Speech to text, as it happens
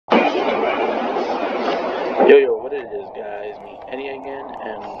Yo, what it is, guys? Me, Eddie again,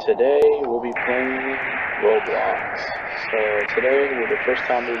 and today we'll be playing Roblox. So today, the first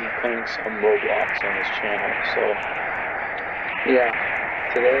time we'll be playing some Roblox on this channel. So yeah,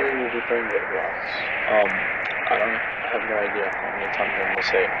 today we'll be playing Roblox. I have no idea how many times I'm gonna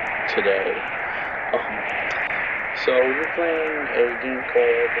say today. So we're playing a game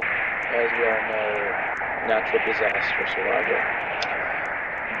called, as we all know, Natural Disaster Survival.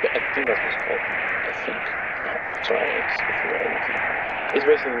 I think that's what it's called. I think. No, sorry, I forgot everything. It's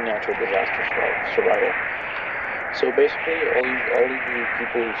basically natural disaster survival. So basically, all of you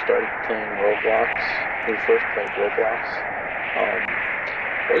people who started playing Roblox, who first played Roblox,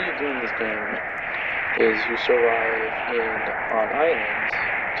 what you do in this game is you survive on islands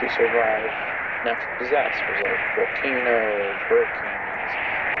to survive natural disasters like volcanoes, hurricanes,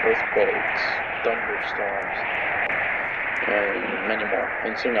 earthquakes, thunderstorms, and many more,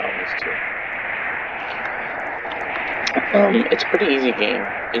 and tsunamis too. It's a pretty easy game.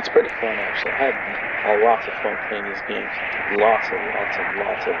 It's pretty fun actually. I had lots of fun playing these games. Lots of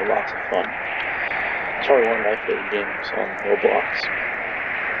fun. It's probably one of my favorite games on Roblox.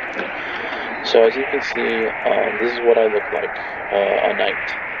 So as you can see, this is what I look like a night.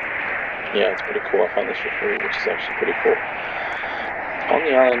 Yeah, it's pretty cool. I found this for free, which is actually pretty cool. On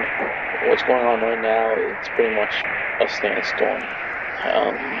the island, what's going on right now, it's pretty much a sandstorm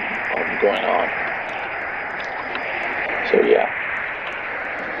going on. So yeah.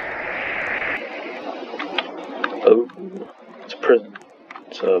 Oh, it's a prison.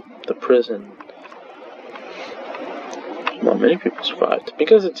 So the prison. Well, many people survived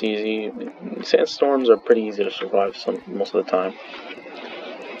because it's easy. Sandstorms are pretty easy to survive most of the time.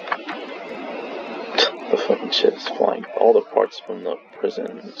 The fucking shit is flying. All the parts from the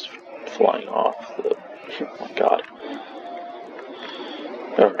prison is flying off. Oh my god.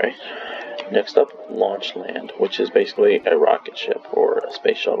 Alright. Next up, launch land, which is basically a rocket ship or a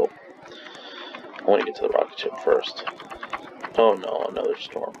space shuttle. I want to get to the rocket ship first. Oh no, another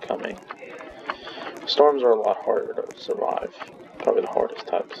storm coming. Storms are a lot harder to survive. Probably the hardest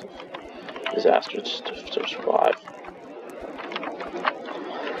types of disasters to survive.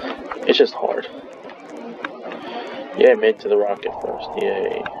 It's just hard. Yeah, I made it to the rocket first.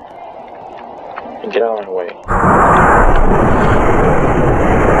 Yay. And get out of my way.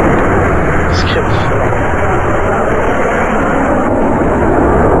 Skip shot.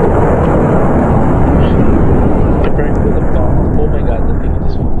 Oh my god, the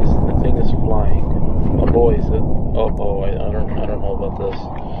thing is flying. Oh boy, is it? Oh, I don't know about this.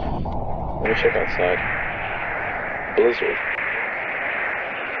 Let me check outside. Blizzard.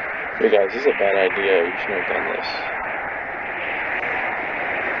 Hey guys, this is a bad idea. You shouldn't have done this.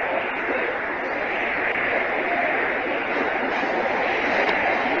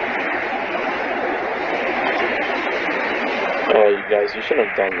 Oh, you guys, you shouldn't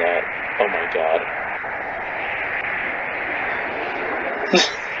have done that. Oh my god.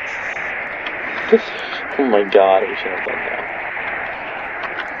 Oh my god, we shouldn't have done that.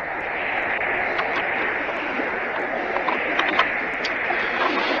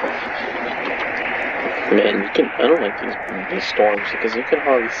 Man, I don't like these storms because you can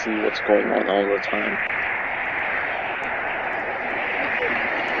hardly see what's going on all the time.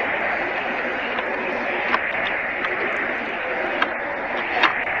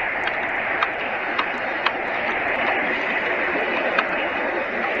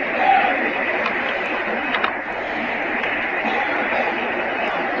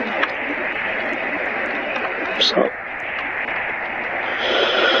 So,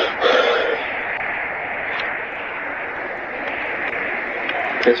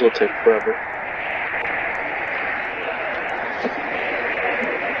 this will take forever.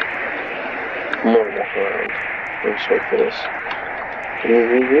 I'm gonna walk around. I'm sorry for this.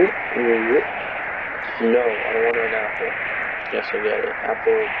 No, I don't want an apple. Yes, I get it.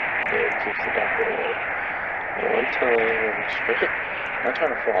 Apple, it keeps the doctor away. One time, I'm not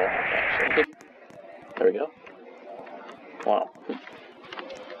trying to fall off actually. There we go. Wow.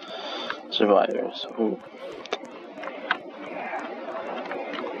 Survivors. Ooh.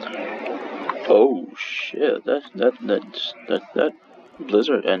 Oh shit! That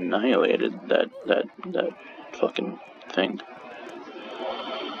blizzard annihilated that fucking thing.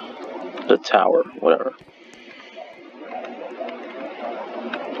 The tower, whatever.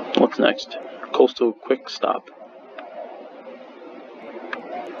 What's next? Coastal quick stop.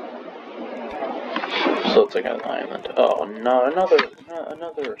 So it's like an island. Oh no, another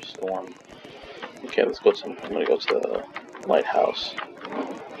storm. Okay, let's go to. I'm gonna go to the lighthouse.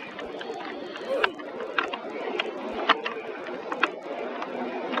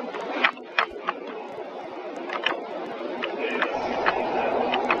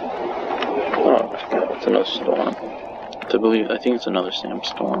 storm. I think it's another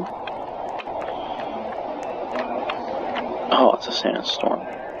sandstorm. Oh, it's a sandstorm.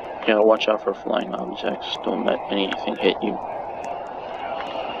 You gotta watch out for flying objects. Don't let anything hit you.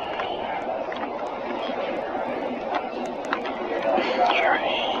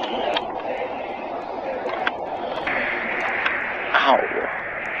 Ow!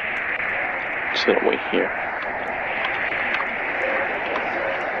 Just gotta wait here.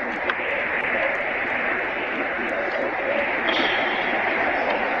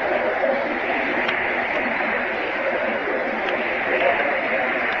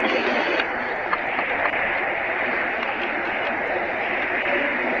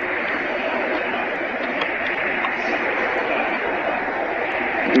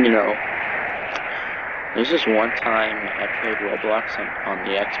 You know, there's this one time I played Roblox on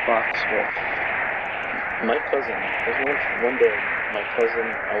the Xbox with my cousin. One day, my cousin,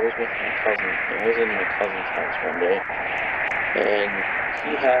 I was with my cousin. I was in my cousin's house one day, and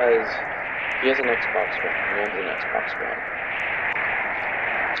he has an Xbox One. He owns an Xbox One,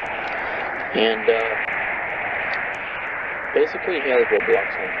 and basically he has Roblox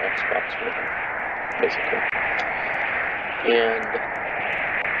on the Xbox One, basically, and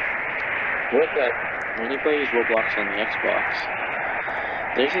with that, when he plays Roblox on the Xbox,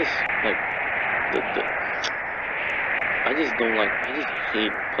 there's this, like, I just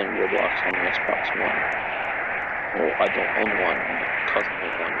hate playing Roblox on the Xbox One. Well, I don't own one, my cousin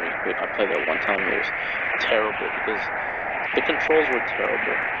has one. I played that one time, it was terrible, because the controls were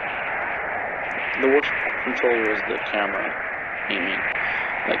terrible. The worst control was the camera aiming.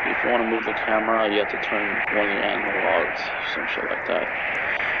 Like, if you want to move the camera, you have to turn one of the analogs, some shit like that.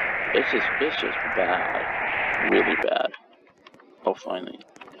 It's just bad. Really bad. Oh, finally.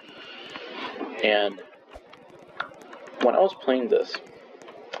 And when I was playing this,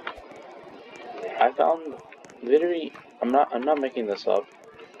 I found literally, I'm not making this up.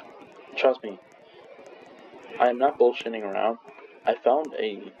 Trust me. I'm not bullshitting around. I found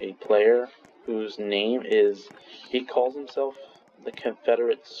a player whose name is, he calls himself the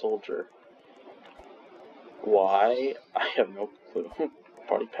Confederate Soldier. Why? I have no clue.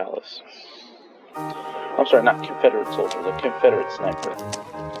 Party Palace. I'm sorry, not Confederate Soldier, the Confederate Sniper.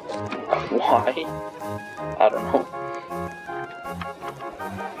 Why? I don't know.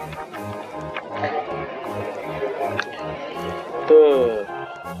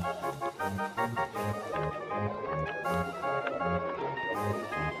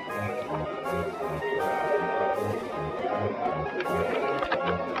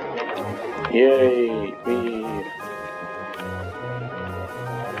 Yay,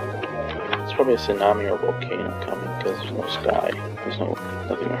 it's probably a tsunami or volcano coming because there's no sky. There's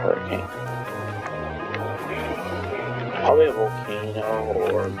nothing a hurricane. Probably a volcano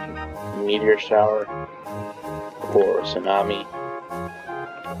or meteor shower or a tsunami.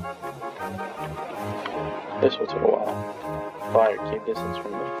 This will take a while. Fire, keep distance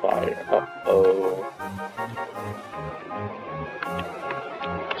from the fire. Uh-oh.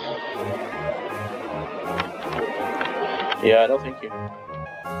 Yeah, no thank you.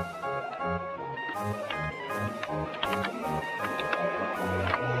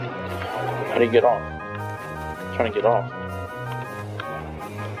 How do you get off? I'm trying to get off.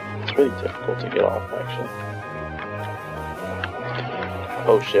 It's really difficult to get off, actually.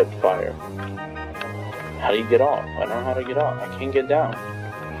 Oh shit, fire. How do you get off? I don't know how to get off. I can't get down.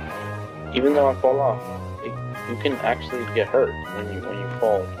 Even though I fall off, you can actually get hurt when you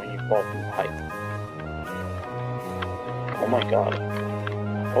fall from height. Oh my god.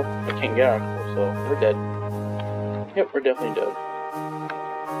 Oh, I can't get out, so we're dead. Yep, we're definitely dead.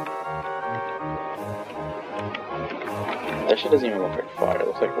 That shit doesn't even look like fire, it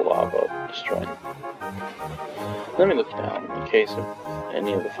looks like lava destroying. Let me look down in case if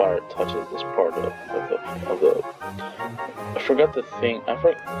any of the fire touches this part of the I forgot the thing. I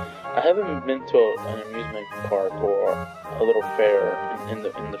haven't been to an amusement park or a little fair in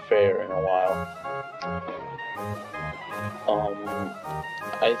the fair in a while.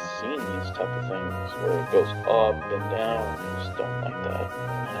 I've seen these type of things where it goes up and down and stuff like that.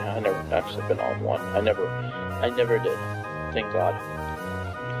 I never actually been on one. I never did. Thank God.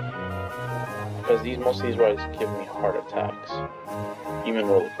 Because most of these rides give me heart attacks. Even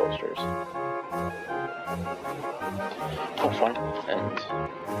roller coasters. Oh, fine. Ends.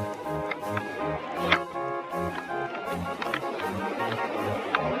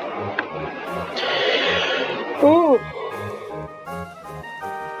 Oh!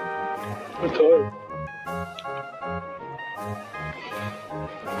 I'm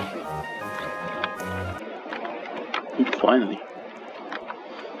tired.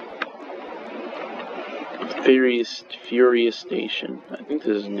 Furious Station. I think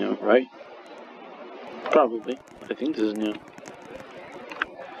this is new, right? Probably. I think this is new.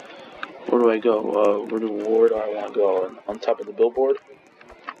 Where do I go? Where do I want to go? On top of the billboard?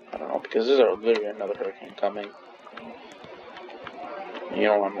 I don't know, because there's literally another hurricane coming. You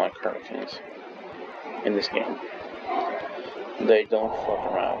know, I'm like hurricanes in this game. They don't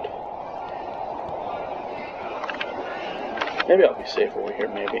fuck around. Maybe I'll be safe over here,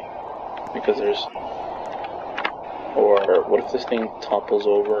 maybe. Because there's... Or what if this thing topples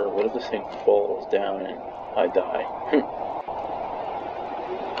over? What if this thing falls down and I die?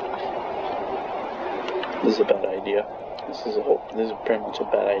 This is a bad idea. This is pretty much a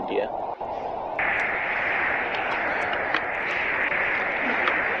bad idea.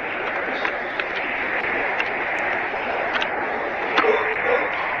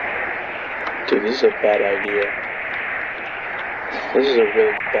 Dude, this is a bad idea. This is a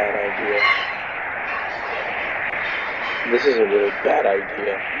really bad idea. This is a really bad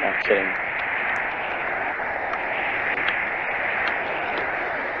idea. I'm not kidding.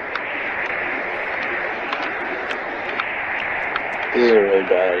 This is a really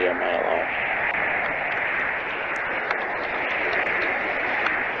bad idea, I'm not gonna lie.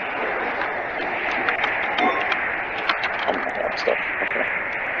 Oh my god, I'm stuck. Okay.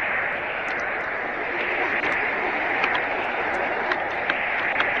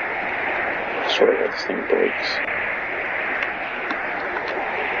 I swear to God, this thing breaks.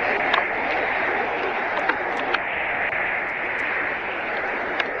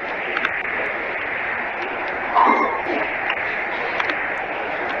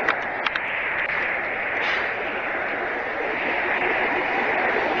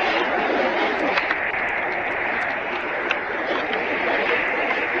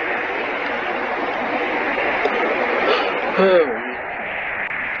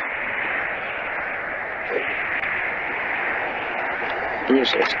 I'm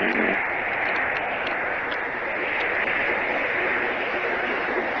just listening now.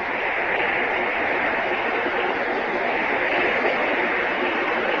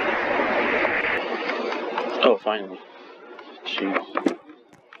 Oh, finally. Jeez.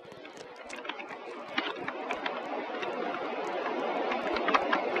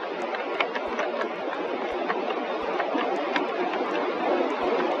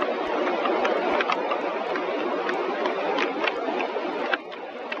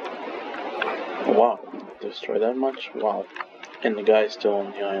 Wow, destroy that much? Wow. And the guy's still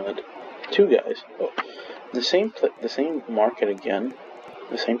on the island. Two guys. Oh. The same market again.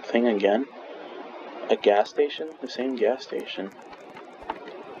 The same thing again. A gas station? The same gas station.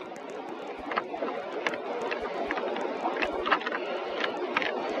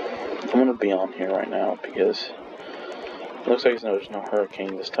 I'm gonna be on here right now because it looks like there's no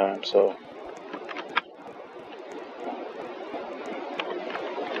hurricane this time, so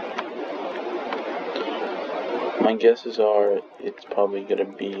my guesses are it's probably going to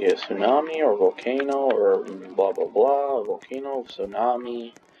be a tsunami or volcano or blah blah blah, a volcano,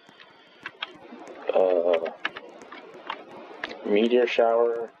 tsunami, meteor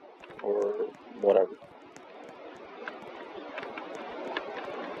shower, or whatever.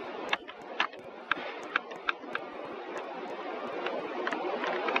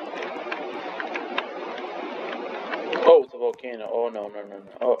 Oh, it's a volcano. Oh, no.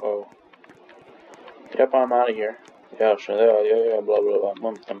 Uh-oh. Yep, I'm out of here. Yeah, sure. Yeah, blah, blah,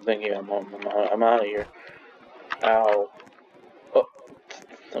 blah. I'm thinking I'm out of here. Ow. Oh.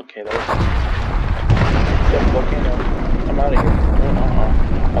 Okay, that was... Yep, volcano. I'm out of here.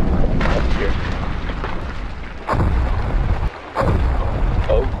 Up here.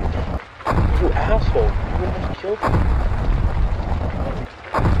 Oh. You asshole. You almost killed me.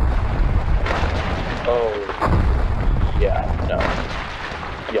 Oh. Yeah, no.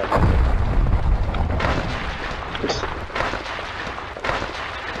 Yeah, nothing.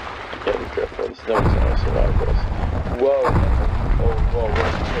 Yeah, be careful. This nobody's gonna survive this. Whoa! Oh, whoa! Look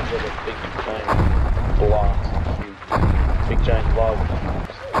at the big giant blocks. Huge. Big giant lava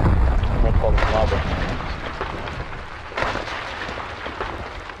blocks. I'm gonna call them lava blocks.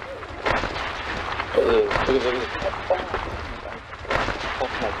 Look at this. Oh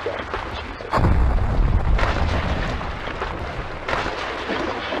my god. Jesus.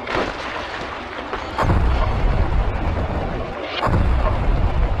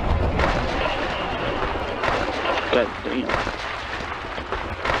 God damn.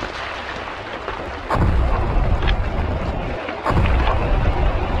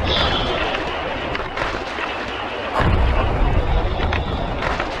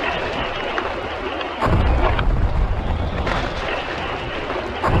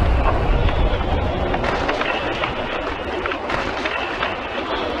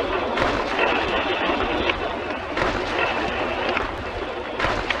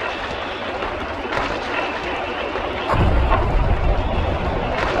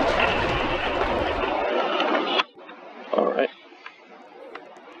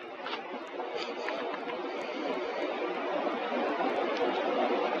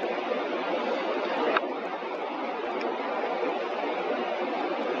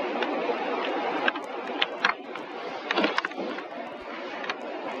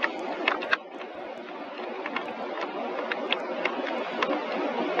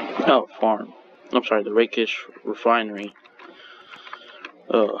 Oh, farm. I'm sorry, the rakish refinery.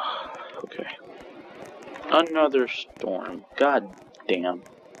 Ugh. Okay. Another storm. God damn.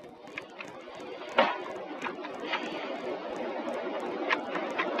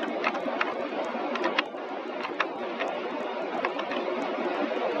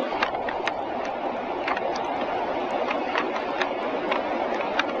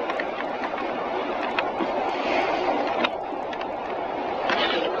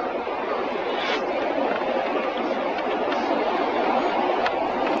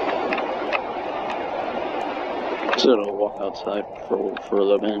 So I'll walk outside for a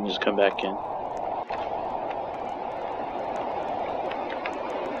little bit and just come back in.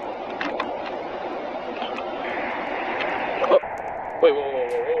 Oh, wait,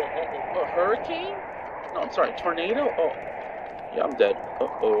 whoa, a hurricane? No, I'm sorry, tornado? Oh, yeah, I'm dead.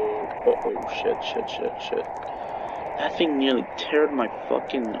 Shit. That thing nearly teared my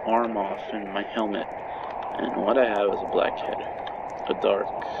fucking arm off and my helmet. And what I had was a black head. A dark,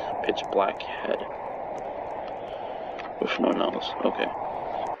 pitch black head. With no nose. Okay.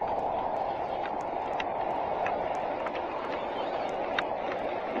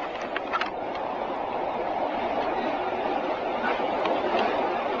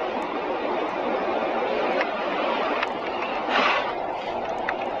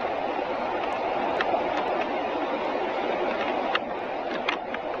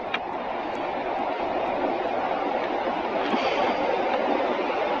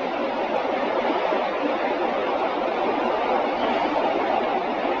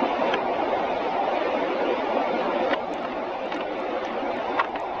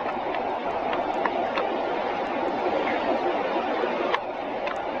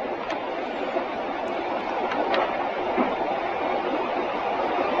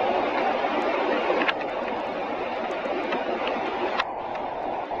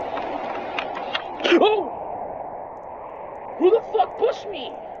 Oh! Who the fuck pushed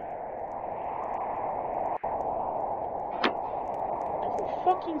me? Are you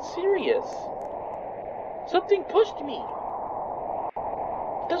fucking serious? Something pushed me.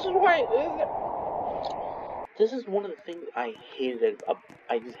 This is why. This is one of the things I hated.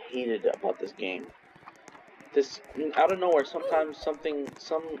 I just hated about this game. This out of nowhere, sometimes some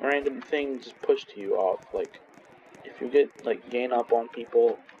random thing just pushed you off. Like if you get like gain up on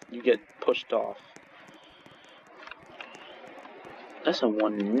people, you get pushed off. That's a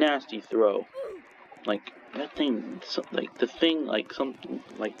one nasty throw. Like that thing, like the thing, like something,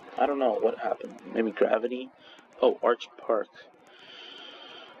 like I don't know what happened. Maybe gravity. Oh, Arch Park.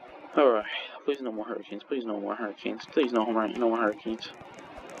 All right, please no more hurricanes. Please no more hurricanes. Please no more hurricanes.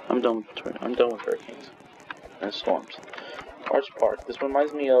 I'm done with hurricanes and storms. Arch Park. This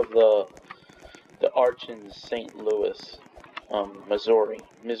reminds me of the Arch in St. Louis,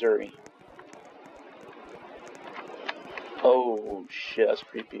 Missouri. Oh shit, that's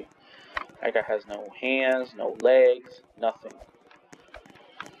creepy. That guy has no hands, no legs, nothing.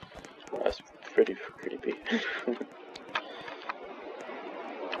 That's pretty creepy.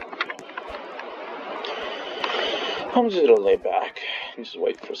 I'm just gonna lay back and just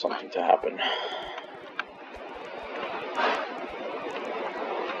wait for something to happen.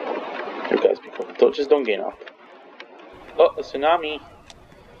 You guys be cool. Don't gain up. Oh, a tsunami.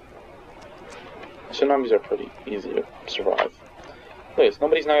 Tsunamis are pretty easy to survive. Look,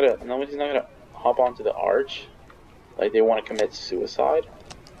 nobody's not gonna hop onto the arch. Like they want to commit suicide.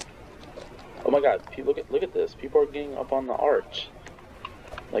 Oh my god, people look at this. People are getting up on the arch.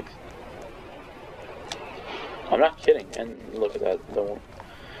 Like I'm not kidding. And look at that.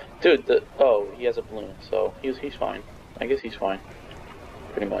 Dude, oh, he has a balloon, so he's fine. I guess he's fine.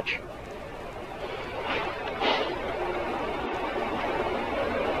 Pretty much.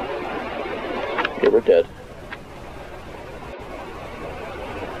 Yeah, we're dead.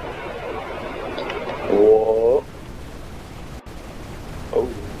 Whoa. Oh.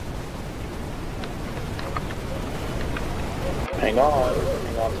 Hang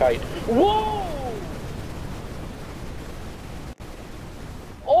on tight. Whoa!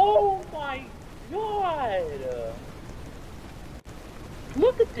 Oh my god!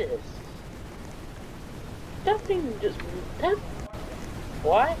 Look at this! That thing just...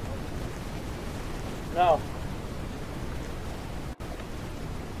 What? No.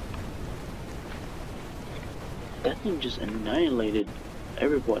 That thing just annihilated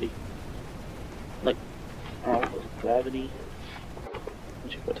everybody. Like, gravity. Let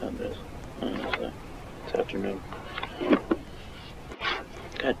me check what time it is. It's afternoon.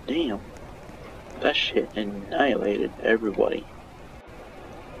 God damn. That shit annihilated everybody.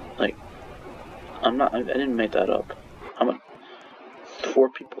 Like, I didn't make that up. How much? 4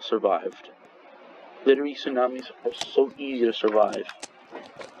 people survived. Literally, tsunamis are so easy to survive.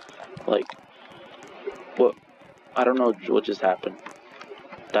 Like, what? I don't know what just happened.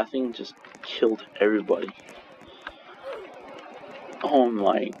 That thing just killed everybody. Oh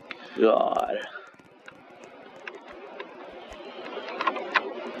my god.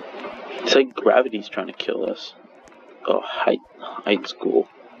 It's like gravity's trying to kill us. Oh, Height School.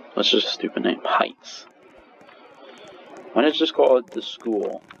 That's just a stupid name. Heights. Why not just call it the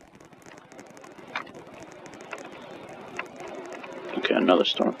school? Okay, another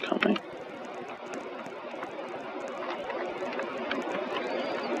storm coming.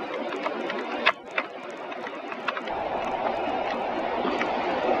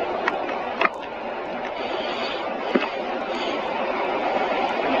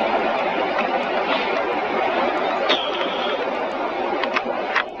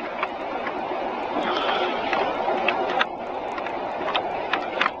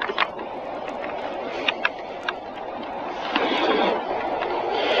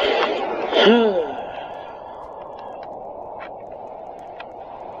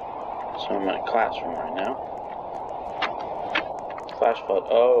 So I'm in a classroom right now. Flash flood.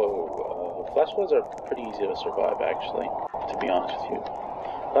 Oh, flash floods are pretty easy to survive, actually, to be honest with you.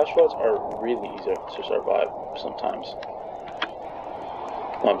 Flash floods are really easy to survive sometimes.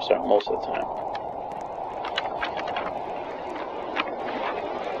 Well, I'm sorry, most of the time.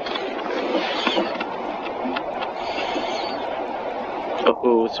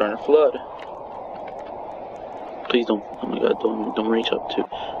 Oh, it's starting to flood. Please don't. Oh my god! Don't reach up to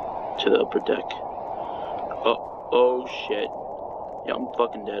the upper deck. Oh shit! Yeah, I'm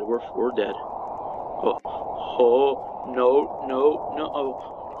fucking dead. We're dead. Oh no!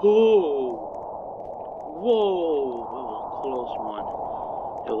 Oh, whoa! That was a close one.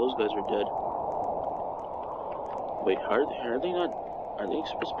 Yo, those guys are dead. Wait, are they not? Are they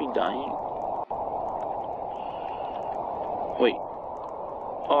supposed to be dying? Wait.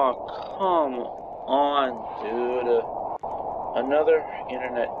 Oh, come on, dude. Another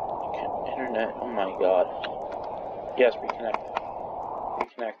internet. Oh my god. Yes, reconnect.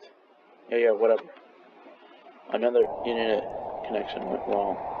 Yeah, whatever. Another internet connection went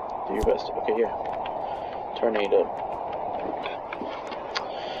wrong. Do your best. Okay, yeah. Tornado.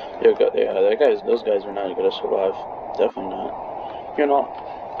 Yeah, those guys are not gonna survive. Definitely not. You know,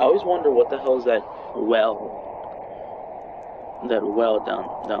 I always wonder what the hell is that well. That well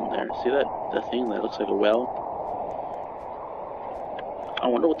down there. See that thing that looks like a well? I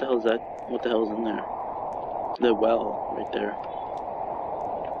wonder what the hell is that? What the hell is in there? The well right there.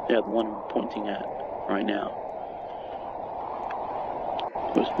 Yeah, the one I'm pointing at right now.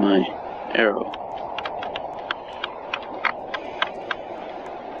 Where's my arrow?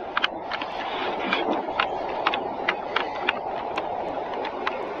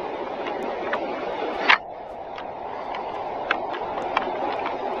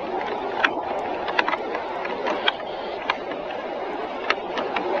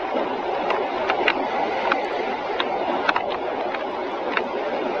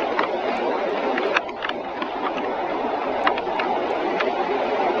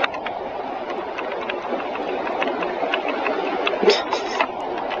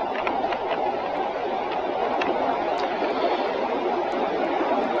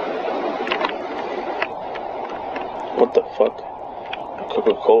 What the fuck? A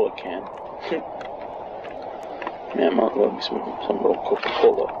Coca-Cola can. Man, I love me some real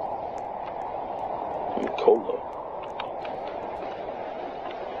Coca-Cola. Some cola.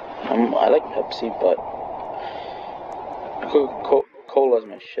 I like Pepsi, but Coca-Cola is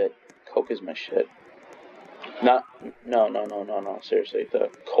my shit. Coke is my shit. No. Seriously, the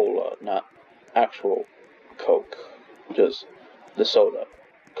cola, not actual Coke. Just the soda.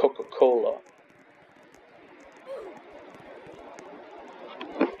 Coca-Cola.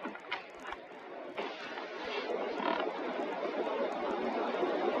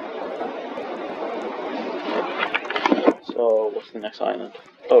 So, what's the next island?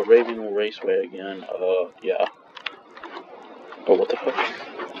 Oh, Raven Raceway again. Yeah. Oh, what the fuck?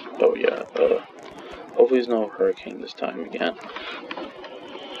 Oh, yeah. Hopefully there's no hurricane this time again.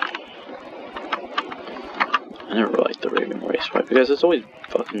 I never liked the Raven Raceway because it's always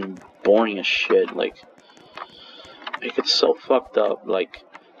fucking boring as shit. Like it's so fucked up. Like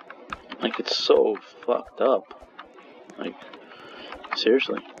it's so fucked up. Like,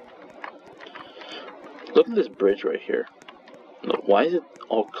 seriously. Look at this bridge right here. Look, why is it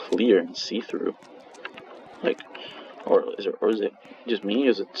all clear and see-through? Like, or is it just me?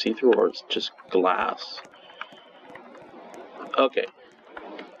 Is it see-through or it's just glass? Okay.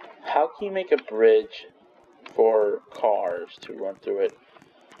 How can you make a bridge for cars to run through it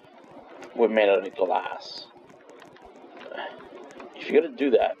were made out of glass. If you're gonna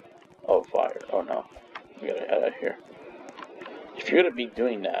do that, oh fire! Oh no, we gotta head out of here. If you're gonna be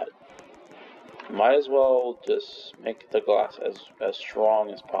doing that, might as well just make the glass as strong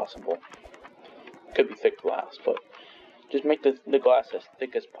as possible. Could be thick glass, but just make the glass as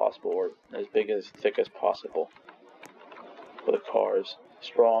thick as possible, or as big as thick as possible for the cars.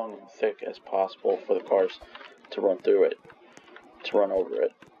 Strong and thick as possible for the cars to run through it, to run over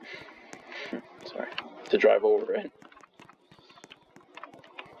it. Sorry, to drive over it.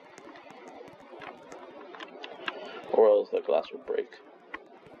 Or else the glass will break.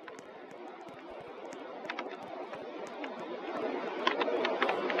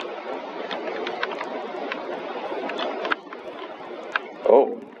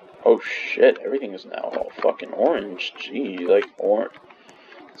 Oh shit, everything is now all fucking orange. Gee, like orange.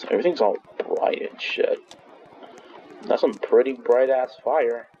 So everything's all bright and shit. That's some pretty bright ass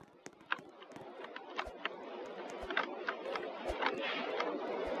fire.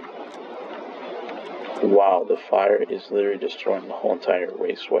 Wow, the fire is literally destroying the whole entire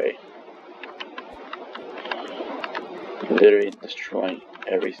raceway. Literally destroying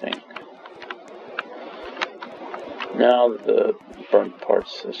everything. Now the burnt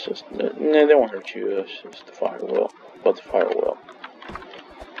parts, it's just, they won't hurt you, it's just the fire will. But the fire will.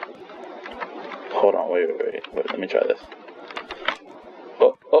 Hold on, wait, let me try this.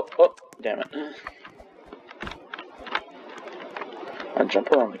 Oh, damn it. I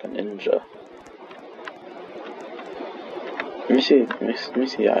jump around like a ninja. Let me see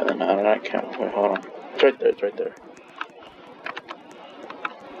the island. I can't, wait, hold on. It's right there.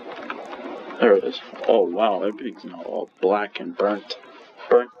 There it is. Oh wow, everything's now all black and burnt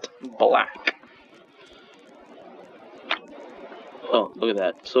black. Oh, look at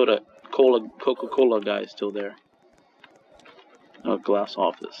that. Coca-Cola guy is still there. Oh, glass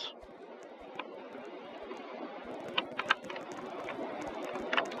office.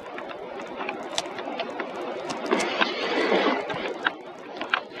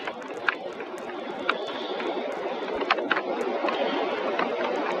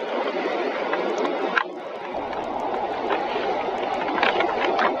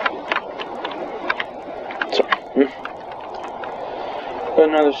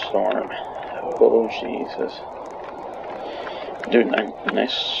 Another storm. Oh Jesus. Dude,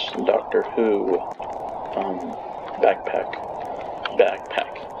 nice Doctor Who backpack.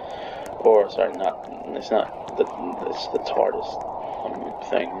 Or sorry, it's the TARDIS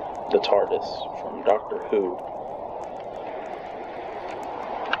thing. The TARDIS from Doctor Who.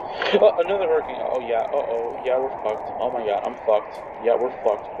 Oh, another hurricane. Oh yeah, yeah, we're fucked. Oh my god, I'm fucked. Yeah, we're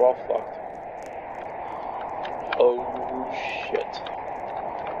fucked. We're all fucked. Oh shit.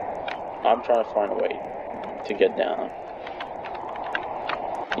 I'm trying to find a way to get down.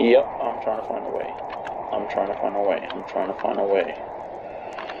 Yep, I'm trying to find a way.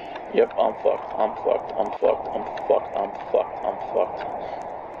 Yep, I'm fucked.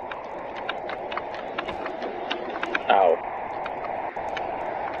 Ow.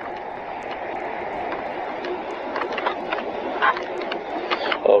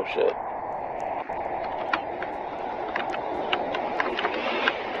 Oh shit.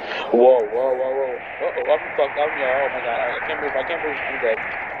 Whoa. Uh-oh, I'm fucked. Oh my god, I can't move. I'm dead.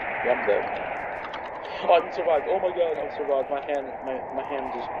 Yeah, I'm dead. Oh, I survived. Oh my god, I survived. My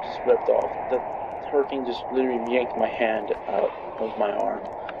hand just ripped off. The hurricane just literally yanked my hand out of my arm.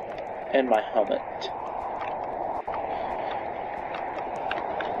 And my helmet.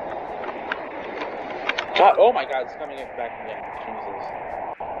 God, oh my god, it's coming back again. Jesus.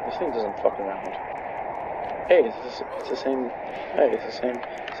 This thing doesn't fuck around. Hey, it's the same. Hey, it's the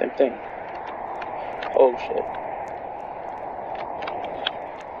same thing. Oh shit.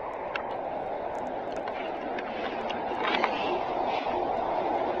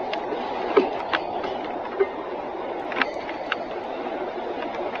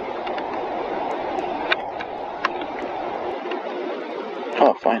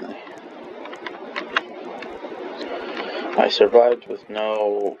 Oh, finally. I survived with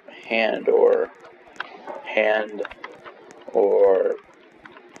no hand or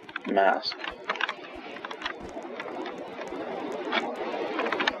mask.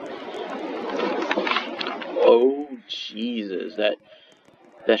 Oh Jesus, that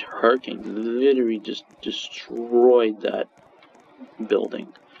hurricane literally just destroyed that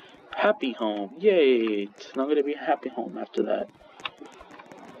building. Happy home, yay! It's not gonna be a happy home after that.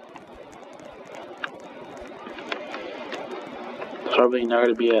 Probably not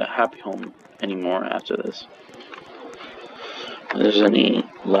gonna be a happy home anymore after this. There's any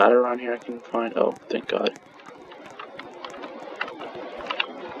ladder around here I can find? Oh, thank God.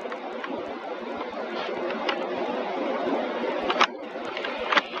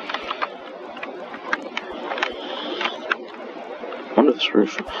 this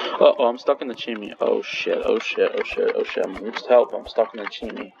roof. Oh, I'm stuck in the chimney. Oh shit, oh shit, oh shit, oh shit. Just help, I'm stuck in the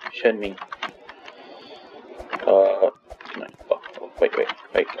chimney. Shed me.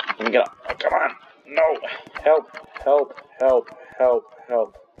 Wait. Let me get up. Oh, come on. No. Help.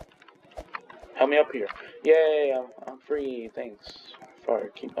 Help me up here. Yay, I'm free. Thanks.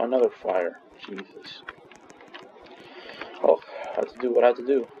 Fire. Keep another fire. Jesus. Oh, I had to do what I had to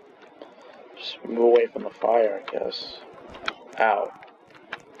do. Just move away from the fire, I guess. Ow.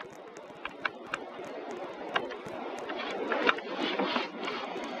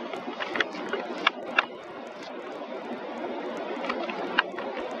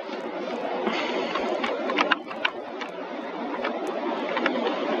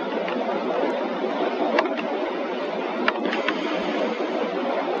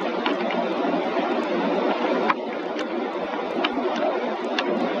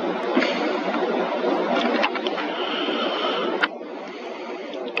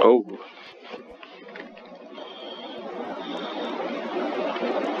 Oh.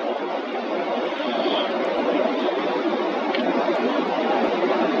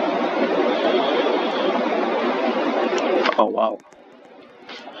 Oh, wow.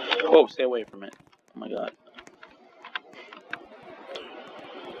 Oh, stay away from it. Oh my god.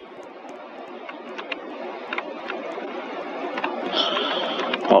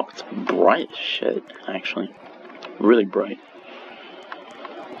 Oh, it's bright as shit, actually. Really bright.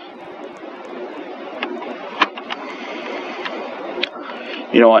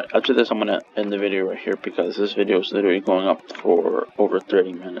 You know what? After this, I'm gonna end the video right here because this video is literally going up for over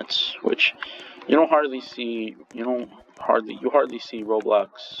 30 minutes, which you hardly see Roblox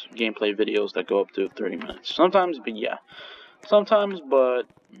gameplay videos that go up to 30 minutes. Sometimes, but yeah, sometimes, but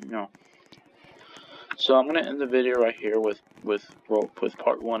you know. So I'm gonna end the video right here with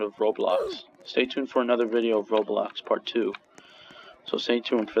part 1 of Roblox. Stay tuned for another video of Roblox part 2. So stay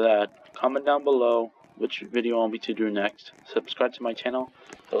tuned for that. Comment down below which video I want me to do next. Subscribe to my channel.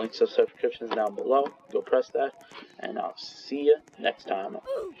 The links to subscriptions down below. Go press that. And I'll see you next time.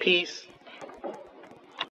 Peace.